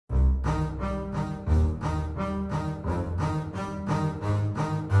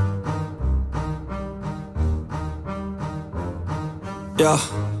Yeah.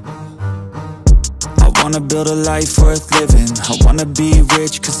 I wanna build a life worth living. I wanna be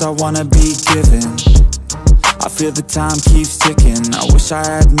rich cause I wanna be given. I feel the time keeps ticking. I wish I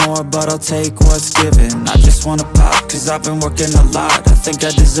had more but I'll take what's given. I just wanna pop cause I've been working a lot. I think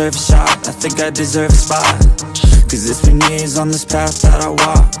I deserve a shot, I think I deserve a spot. Cause it's been years on this path that I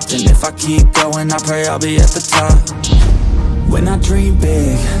walked, and if I keep going I pray I'll be at the top. When I dream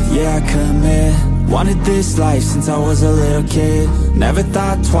big, yeah I commit. Wanted this life since I was a little kid. Never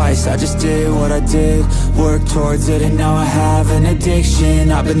thought twice, I just did what I did. Worked towards it and now I have an addiction.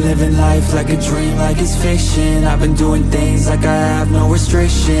 I've been living life like a dream, like it's fiction. I've been doing things like I have no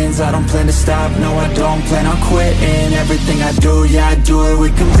restrictions. I don't plan to stop, no I don't plan on quitting. Everything I do, yeah I do it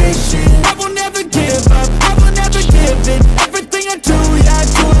with conviction. I will never give up, I will never give in. Everything I do, yeah I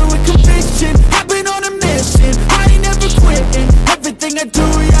do it with conviction. I've been on a mission, I ain't never quitting. Everything I do,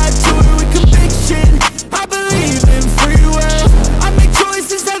 yeah I do it with conviction. I believe in free will. I make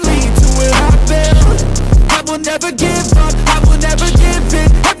choices that lead to what I build. I will never give up, I will never give in.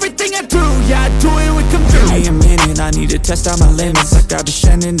 Everything I do, yeah I do it with conviction. Give me a minute, I need to test out my limits. Like I've been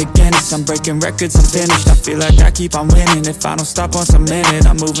sending to Guinness. I'm breaking records, I'm finished. I feel like I keep on winning. If I don't stop once a minute,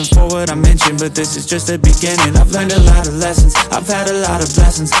 I'm moving forward, I mentioned. But this is just the beginning. I've learned a lot of lessons, I've had a lot of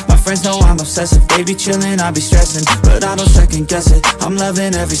blessings. My friends know I'm obsessive, they be chilling, I be stressing. But I don't second guess it, I'm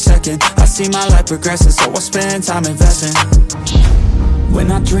loving every second. I see my life progressing, so I spend time investing.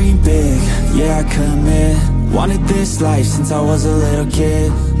 When I dream big, yeah I commit. Wanted this life since I was a little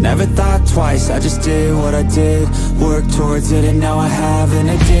kid. Never thought twice, I just did what I did. Worked towards it and now I have an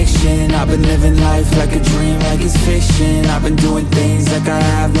addiction. I've been living life like a dream, like it's fiction. I've been doing things like I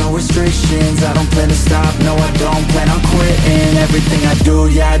have no restrictions. I don't plan to stop, no I don't plan on quitting. Everything I do,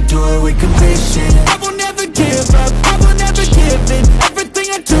 yeah I do it with conviction. I will never give up, I will never give in.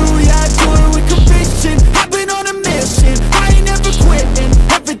 Everything I do, yeah I do it with conviction. I've been on a mission, I ain't never quitting.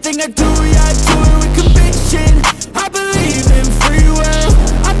 Everything I do, yeah I do it with conviction. I believe in free will.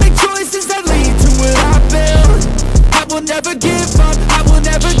 I make choices that lead to what I build. I will never give up,